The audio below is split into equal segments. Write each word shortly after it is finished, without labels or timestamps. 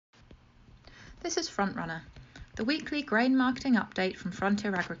This is Frontrunner, the weekly grain marketing update from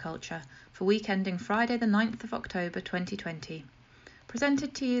Frontier Agriculture for week ending Friday the 9th of October 2020.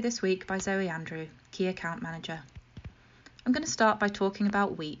 Presented to you this week by Zoe Andrew, Key Account Manager. I'm going to start by talking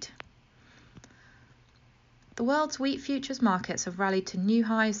about wheat. The world's wheat futures markets have rallied to new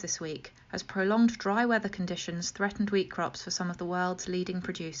highs this week as prolonged dry weather conditions threatened wheat crops for some of the world's leading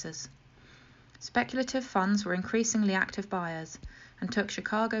producers. Speculative funds were increasingly active buyers and took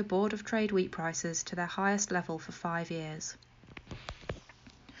Chicago Board of Trade wheat prices to their highest level for 5 years.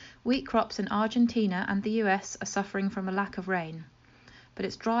 Wheat crops in Argentina and the US are suffering from a lack of rain, but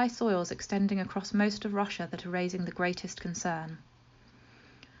it's dry soils extending across most of Russia that are raising the greatest concern.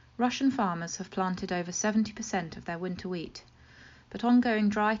 Russian farmers have planted over 70% of their winter wheat, but ongoing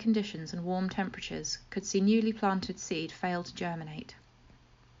dry conditions and warm temperatures could see newly planted seed fail to germinate.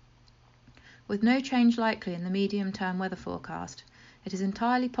 With no change likely in the medium-term weather forecast, it is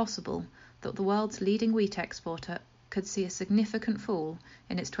entirely possible that the world's leading wheat exporter could see a significant fall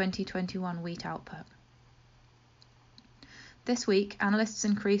in its 2021 wheat output. This week, analysts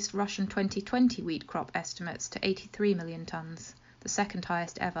increased Russian 2020 wheat crop estimates to 83 million tonnes, the second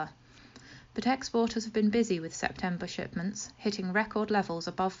highest ever. But exporters have been busy with September shipments, hitting record levels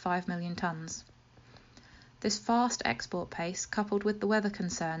above 5 million tonnes. This fast export pace, coupled with the weather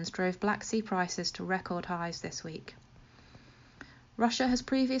concerns, drove Black Sea prices to record highs this week. Russia has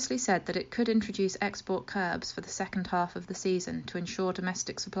previously said that it could introduce export curbs for the second half of the season to ensure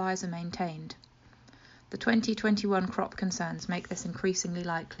domestic supplies are maintained. The 2021 crop concerns make this increasingly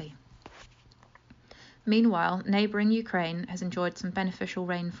likely. Meanwhile, neighbouring Ukraine has enjoyed some beneficial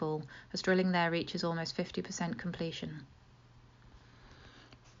rainfall as drilling there reaches almost 50% completion.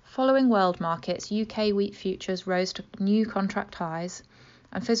 Following world markets, UK wheat futures rose to new contract highs,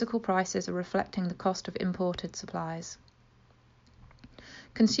 and physical prices are reflecting the cost of imported supplies.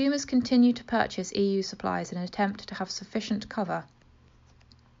 Consumers continue to purchase EU supplies in an attempt to have sufficient cover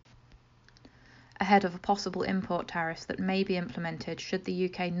ahead of a possible import tariff that may be implemented should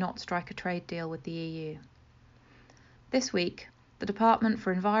the UK not strike a trade deal with the EU. This week, the Department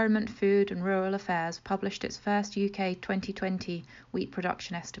for Environment, Food and Rural Affairs published its first UK 2020 wheat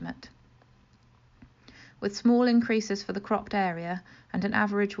production estimate. With small increases for the cropped area and an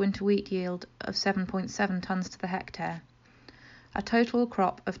average winter wheat yield of 7.7 tonnes to the hectare, a total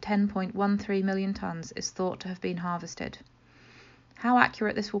crop of 10.13 million tonnes is thought to have been harvested. How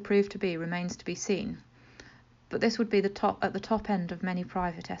accurate this will prove to be remains to be seen, but this would be at the top end of many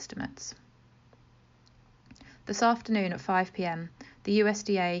private estimates. This afternoon at 5 p.m, the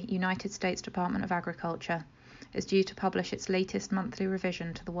USDA, United States Department of Agriculture, is due to publish its latest monthly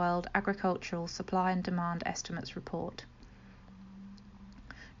revision to the World Agricultural Supply and Demand Estimates report.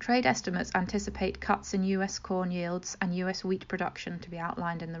 Trade estimates anticipate cuts in US corn yields and US wheat production to be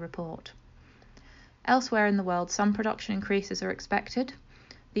outlined in the report. Elsewhere in the world, some production increases are expected.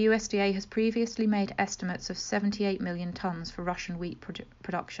 The USDA has previously made estimates of 78 million tonnes for Russian wheat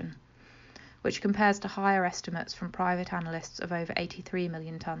production, which compares to higher estimates from private analysts of over 83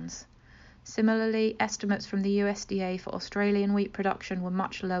 million tonnes. Similarly, estimates from the USDA for Australian wheat production were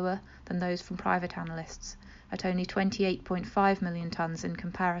much lower than those from private analysts, at only 28.5 million tonnes in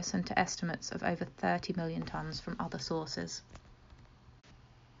comparison to estimates of over 30 million tonnes from other sources.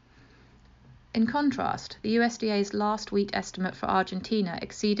 In contrast, the USDA's last wheat estimate for Argentina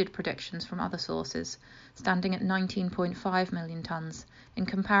exceeded predictions from other sources, standing at 19.5 million tonnes, in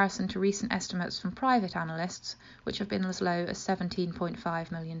comparison to recent estimates from private analysts, which have been as low as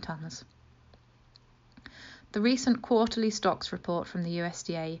 17.5 million tonnes. The recent quarterly stocks report from the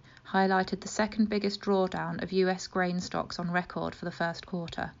USDA highlighted the second biggest drawdown of US grain stocks on record for the first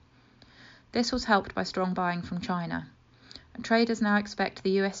quarter. This was helped by strong buying from China. And traders now expect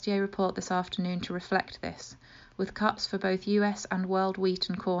the USDA report this afternoon to reflect this, with cuts for both US and world wheat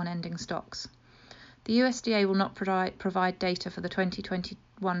and corn ending stocks. The USDA will not provide data for the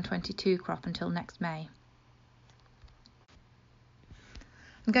 2021-22 crop until next May.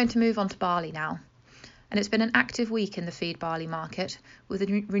 I'm going to move on to barley now. And it's been an active week in the feed barley market, with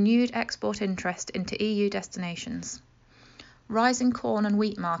a renewed export interest into EU destinations. Rising corn and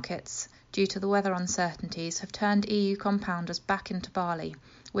wheat markets, due to the weather uncertainties, have turned EU compounders back into barley,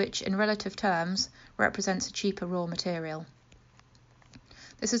 which, in relative terms, represents a cheaper raw material.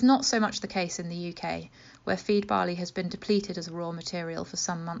 This is not so much the case in the UK, where feed barley has been depleted as a raw material for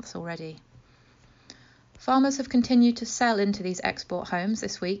some months already. Farmers have continued to sell into these export homes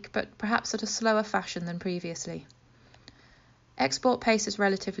this week, but perhaps at a slower fashion than previously. Export pace is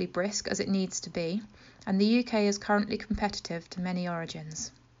relatively brisk, as it needs to be, and the UK is currently competitive to many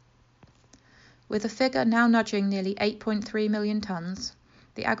origins. With a figure now nudging nearly 8.3 million tonnes,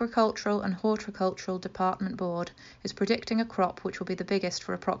 the Agricultural and Horticultural Department Board is predicting a crop which will be the biggest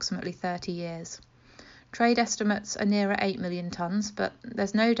for approximately 30 years. Trade estimates are nearer 8 million tonnes, but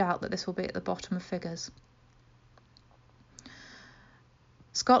there's no doubt that this will be at the bottom of figures.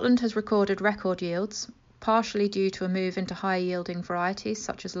 Scotland has recorded record yields, partially due to a move into high-yielding varieties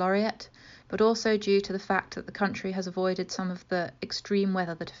such as Laureate, but also due to the fact that the country has avoided some of the extreme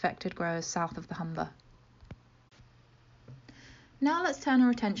weather that affected growers south of the Humber. Now let's turn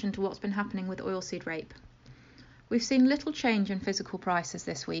our attention to what's been happening with oilseed rape. We've seen little change in physical prices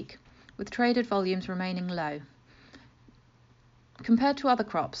this week, with traded volumes remaining low. Compared to other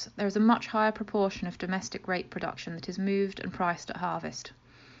crops, there is a much higher proportion of domestic rape production that is moved and priced at harvest,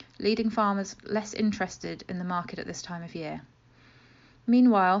 leading farmers less interested in the market at this time of year.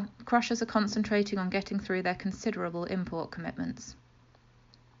 Meanwhile, crushers are concentrating on getting through their considerable import commitments.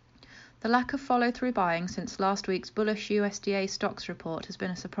 The lack of follow-through buying since last week's bullish USDA stocks report has been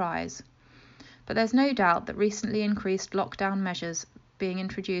a surprise, but there's no doubt that recently increased lockdown measures being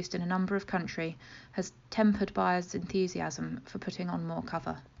introduced in a number of countries has tempered buyers' enthusiasm for putting on more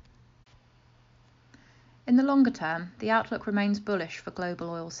cover. In the longer term, the outlook remains bullish for global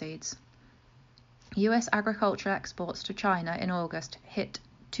oilseeds. US agricultural exports to China in August hit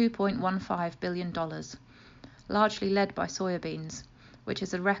 $2.15 billion, largely led by soybeans, which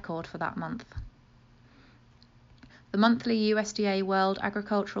is a record for that month. The monthly USDA World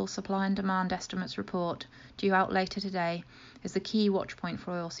Agricultural Supply and Demand Estimates report, due out later today, is the key watchpoint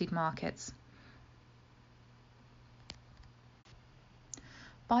for oilseed markets.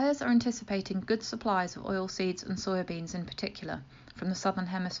 Buyers are anticipating good supplies of oilseeds and soybeans in particular from the Southern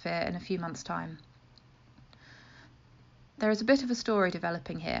Hemisphere in a few months' time. There is a bit of a story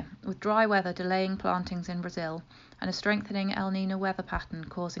developing here, with dry weather delaying plantings in Brazil and a strengthening El Niño weather pattern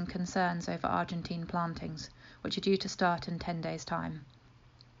causing concerns over Argentine plantings, which are due to start in 10 days' time.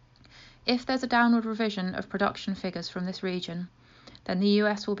 If there's a downward revision of production figures from this region, then the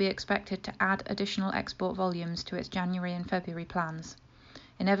US will be expected to add additional export volumes to its January and February plans,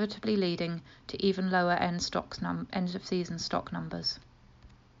 inevitably leading to even lower end-of-season stock numbers.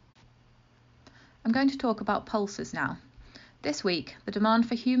 I'm going to talk about pulses now. This week, the demand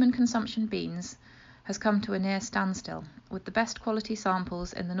for human consumption beans has come to a near standstill, with the best quality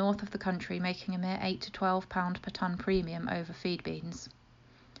samples in the north of the country making a mere £8 to £12 per tonne premium over feed beans.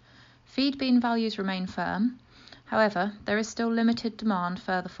 Feed bean values remain firm, however, there is still limited demand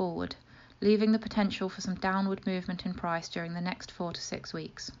further forward, leaving the potential for some downward movement in price during the next 4 to 6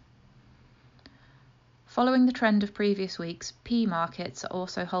 weeks. Following the trend of previous weeks, pea markets are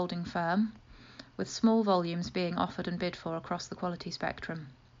also holding firm, with small volumes being offered and bid for across the quality spectrum.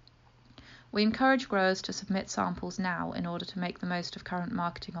 We encourage growers to submit samples now in order to make the most of current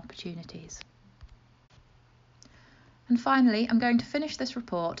marketing opportunities. And finally, I'm going to finish this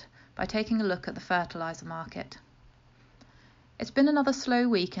report by taking a look at the fertiliser market. It's been another slow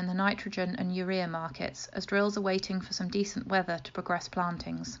week in the nitrogen and urea markets as drills are waiting for some decent weather to progress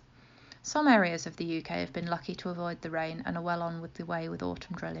plantings. Some areas of the UK have been lucky to avoid the rain and are well on with the way with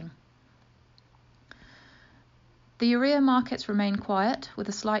autumn drilling. The urea markets remain quiet, with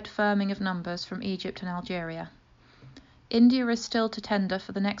a slight firming of numbers from Egypt and Algeria. India is still to tender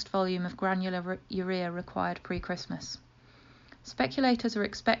for the next volume of granular urea required pre-Christmas. Speculators are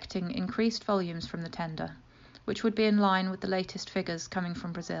expecting increased volumes from the tender, which would be in line with the latest figures coming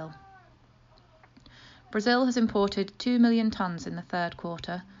from Brazil. Brazil has imported 2 million tonnes in the third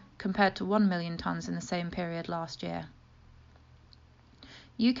quarter, compared to 1 million tonnes in the same period last year.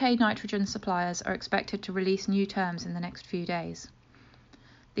 UK nitrogen suppliers are expected to release new terms in the next few days.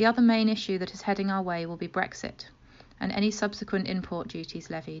 The other main issue that is heading our way will be Brexit, and any subsequent import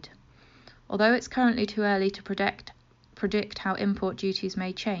duties levied. Although it's currently too early to predict how import duties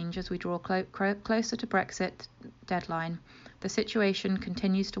may change as we draw closer to Brexit deadline, the situation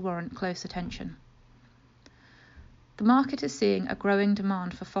continues to warrant close attention. The market is seeing a growing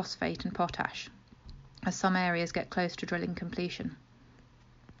demand for phosphate and potash, as some areas get close to drilling completion.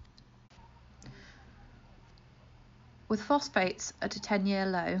 With phosphates at a 10-year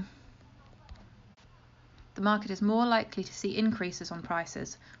low, the market is more likely to see increases on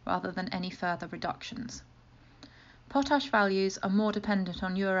prices rather than any further reductions. Potash values are more dependent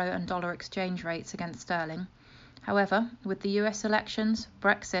on euro and dollar exchange rates against sterling. However, with the US elections,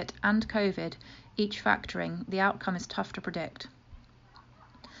 Brexit and COVID each factoring, the outcome is tough to predict.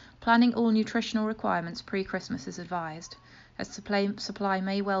 Planning all nutritional requirements pre-Christmas is advised, as supply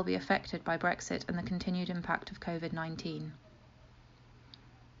may well be affected by Brexit and the continued impact of COVID-19.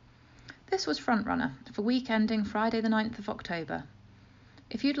 This was Frontrunner for week ending Friday the 9th of October.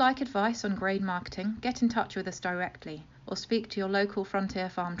 If you'd like advice on grain marketing, get in touch with us directly or speak to your local Frontier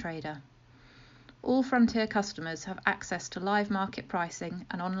farm trader. All Frontier customers have access to live market pricing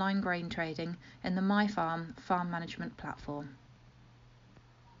and online grain trading in the MyFarm farm management platform.